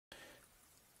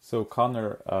So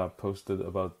Connor posted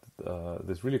about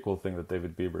this really cool thing that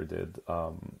David Bieber did,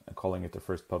 calling it the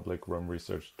first public Roam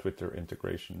Research Twitter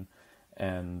integration.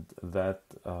 And that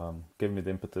gave me the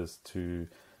impetus to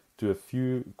do a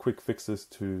few quick fixes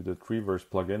to the Treeverse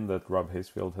plugin that Rob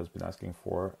Hasefield has been asking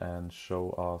for, and show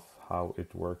off how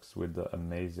it works with the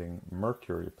amazing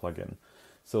Mercury plugin.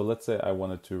 So let's say I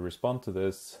wanted to respond to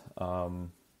this.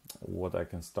 What I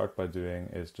can start by doing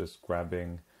is just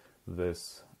grabbing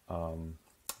this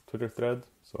Twitter thread.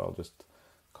 So I'll just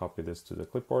copy this to the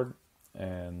clipboard,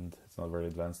 and it's not a very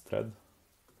advanced thread,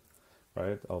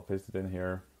 right? I'll paste it in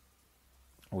here.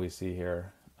 We see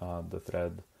here the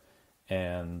thread,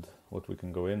 and what we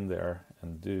can go in there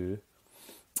and do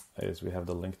is we have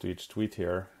the link to each tweet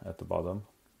here at the bottom.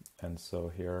 And so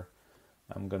here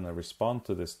I'm gonna respond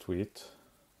to this tweet.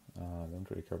 I don't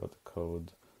really care about the code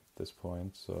at this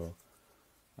point, so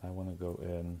I want to go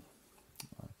in.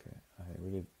 Okay, I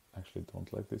really actually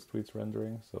don't like these tweets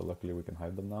rendering, so luckily we can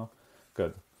hide them now.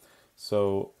 Good.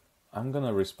 So I'm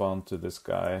gonna respond to this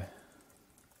guy,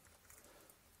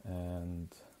 and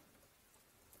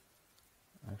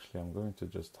actually I'm going to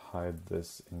just hide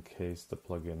this in case the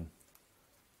plugin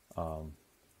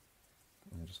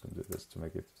I'm just going to do this to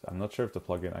make it. I'm not sure if the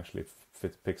plugin actually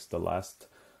picks the last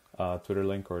Twitter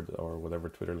link or whatever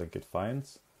Twitter link it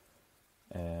finds.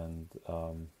 And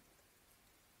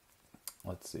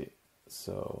let's see.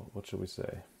 So what should we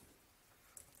say?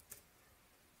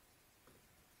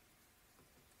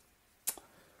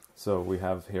 So we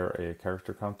have here a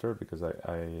character counter because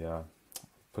I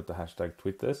put the hashtag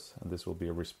tweet this, and this will be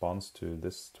a response to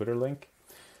this Twitter link.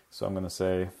 So I'm going to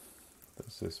say,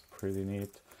 this is pretty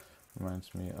neat.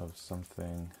 Reminds me of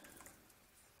something.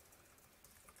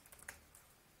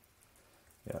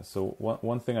 Yeah, so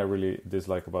one thing I really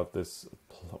dislike about this,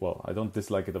 well, I don't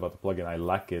dislike it about the plugin, I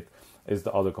like it, is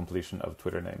the auto-completion of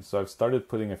Twitter names. So I've started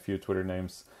putting a few Twitter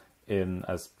names in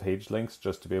as page links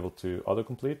just to be able to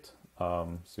autocomplete.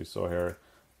 So you saw here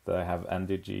that I have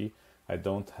Andy G. I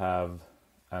don't have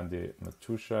Andy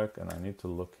Matushak, and I need to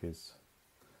look his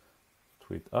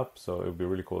tweet up. So it would be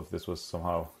really cool if this was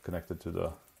somehow connected to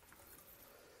the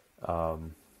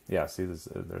yeah, see this,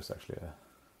 there's actually a,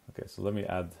 okay, so let me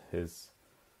add his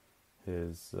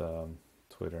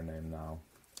Twitter name now,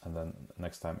 and then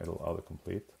next time it'll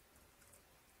autocomplete.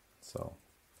 So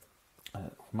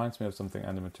it reminds me of something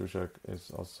Andy Matushak is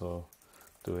also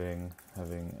doing,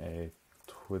 having a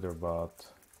Twitter bot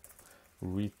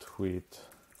retweet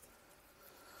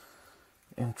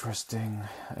interesting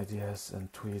ideas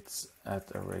and tweets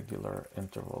at irregular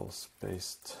intervals,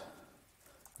 spaced,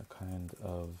 a kind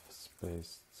of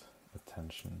spaced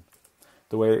attention.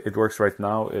 The way it works right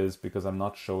now is because I'm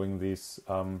not showing these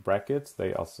brackets,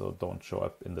 they also don't show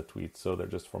up in the tweet, so they're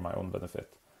just for my own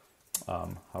benefit.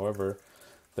 However,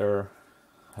 there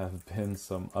have been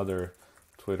some other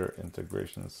Twitter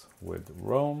integrations with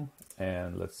Roam,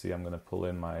 and let's see, I'm going to pull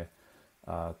in my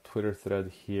Twitter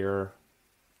thread here,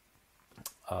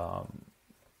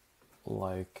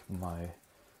 like my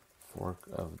fork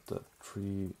of the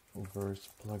Treeverse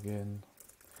plugin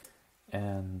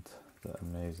and the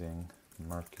amazing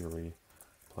Mercury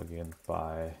plugin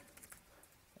by,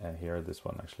 and here this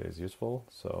one actually is useful.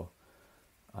 So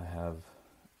I have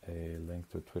a link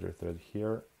to a Twitter thread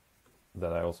here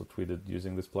that I also tweeted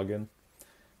using this plugin.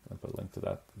 I'll put a link to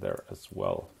that there as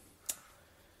well.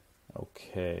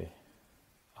 Okay,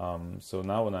 so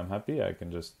now when I'm happy, I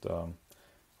can just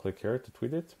click here to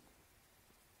tweet it,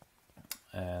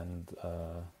 and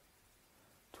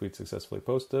tweet successfully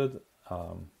posted.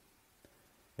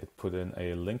 It put in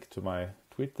a link to my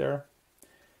tweet there,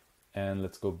 and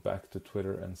let's go back to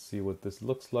Twitter and see what this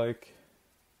looks like.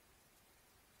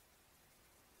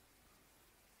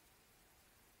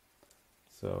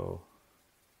 So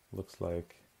looks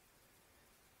like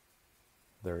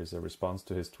there is a response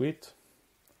to his tweet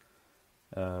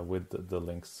with the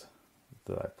links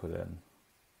that I put in.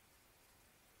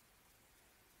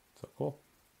 So cool.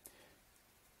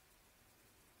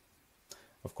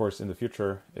 Of course, in the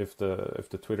future, if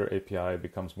the Twitter API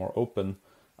becomes more open,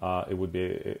 it would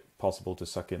be possible to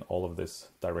suck in all of this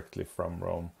directly from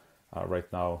Roam.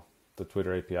 Right now, the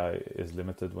Twitter API is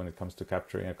limited when it comes to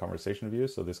capturing a conversation view,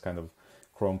 so this kind of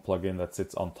Chrome plugin that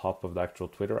sits on top of the actual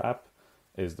Twitter app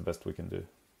is the best we can do.